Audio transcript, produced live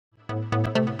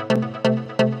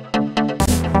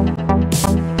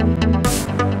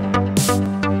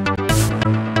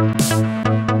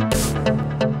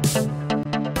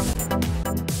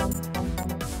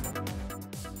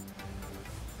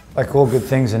like all good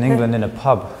things in England, in a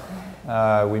pub.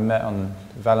 We met on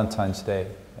Valentine's Day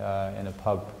in a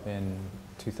pub in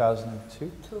 2002?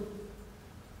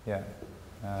 Yeah.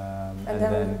 And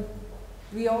then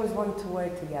we always wanted to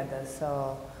work together,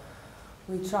 so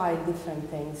we tried different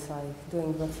things like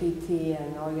doing graffiti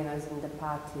and organizing the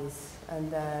parties. And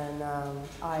then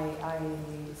I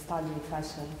studied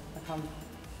fashion,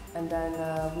 and then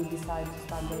we decided to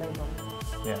start the label.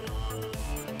 Yeah.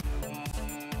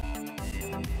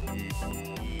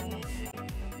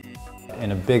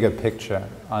 In a bigger picture,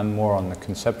 I'm more on the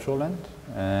conceptual end,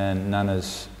 and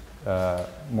Nana's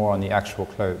more on the actual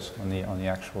clothes, on the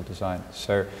actual design.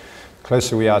 So,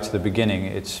 closer we are to the beginning,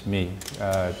 it's me,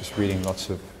 just reading lots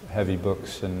of heavy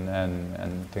books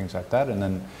and things like that. And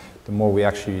then the more we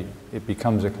actually, it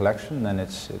becomes a collection, then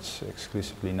it's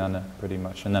exclusively Nana, pretty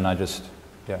much. And then I just,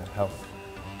 help.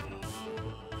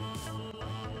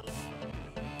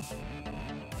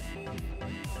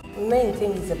 The main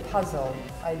thing is a puzzle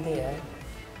idea,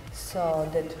 so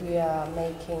that we are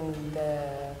making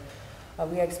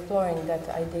we are exploring that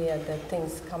idea that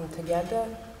things come together.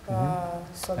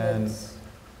 So and that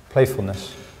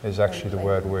playfulness is actually the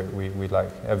word we like.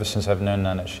 Ever since I've known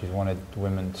Nana, she's wanted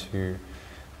women to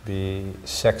be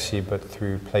sexy, but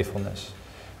through playfulness.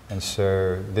 And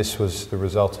so this was the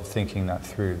result of thinking that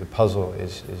through. The puzzle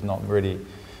is not really,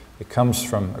 it comes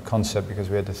from a concept because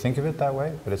we had to think of it that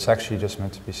way, but it's actually just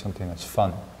meant to be something that's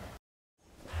fun.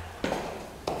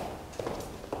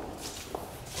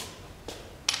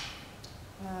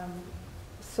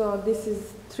 So this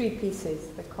is 3 pieces.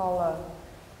 The collar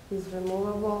is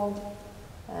removable,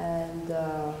 and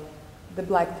the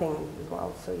black thing as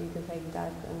well. So you can take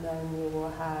that, and then you will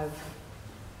have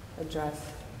a dress.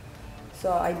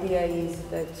 So idea is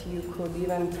that you could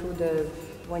even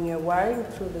when you're wearing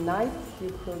through the night,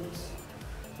 you could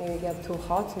maybe get too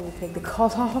hot and you take the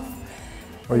coat off.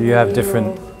 Or you have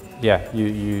different,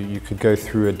 you could go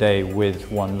through a day with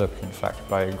one look, in fact,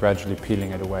 by gradually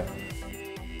peeling it away.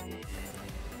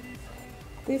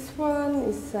 This one,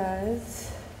 it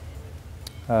says...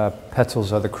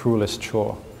 Petals are the cruelest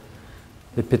chore.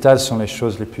 Les pétales sont les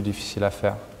choses les plus difficiles à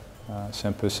faire. C'est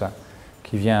un peu ça.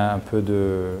 Qui vient un peu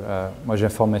de... moi j'ai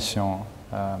une formation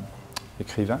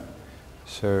écrivain.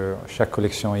 Sur chaque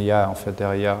collection, il y a en fait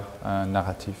derrière un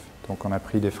narratif. Donc on a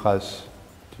pris des phrases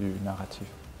du narratif.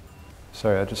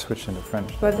 Sorry, I just switched into French.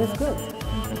 But that's good.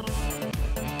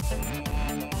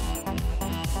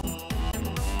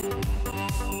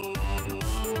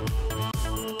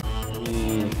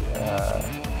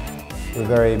 We're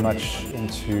very much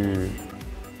into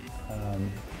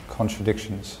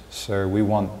contradictions. So we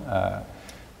want a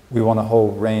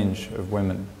whole range of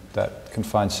women that can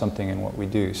find something in what we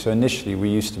do. So initially we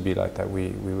used to be like that. We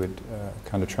would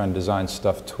kind of try and design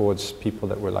stuff towards people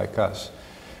that were like us.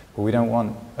 But we don't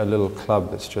want a little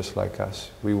club that's just like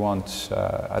us. We want,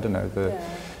 I don't know,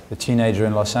 the teenager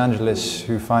in Los Angeles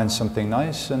who finds something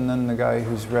nice, and then the guy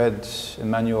who's read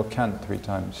Immanuel Kant 3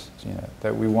 times,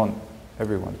 that we want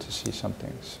everyone to see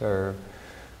something. So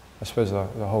I suppose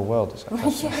the whole world is like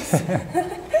that.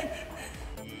 Yes,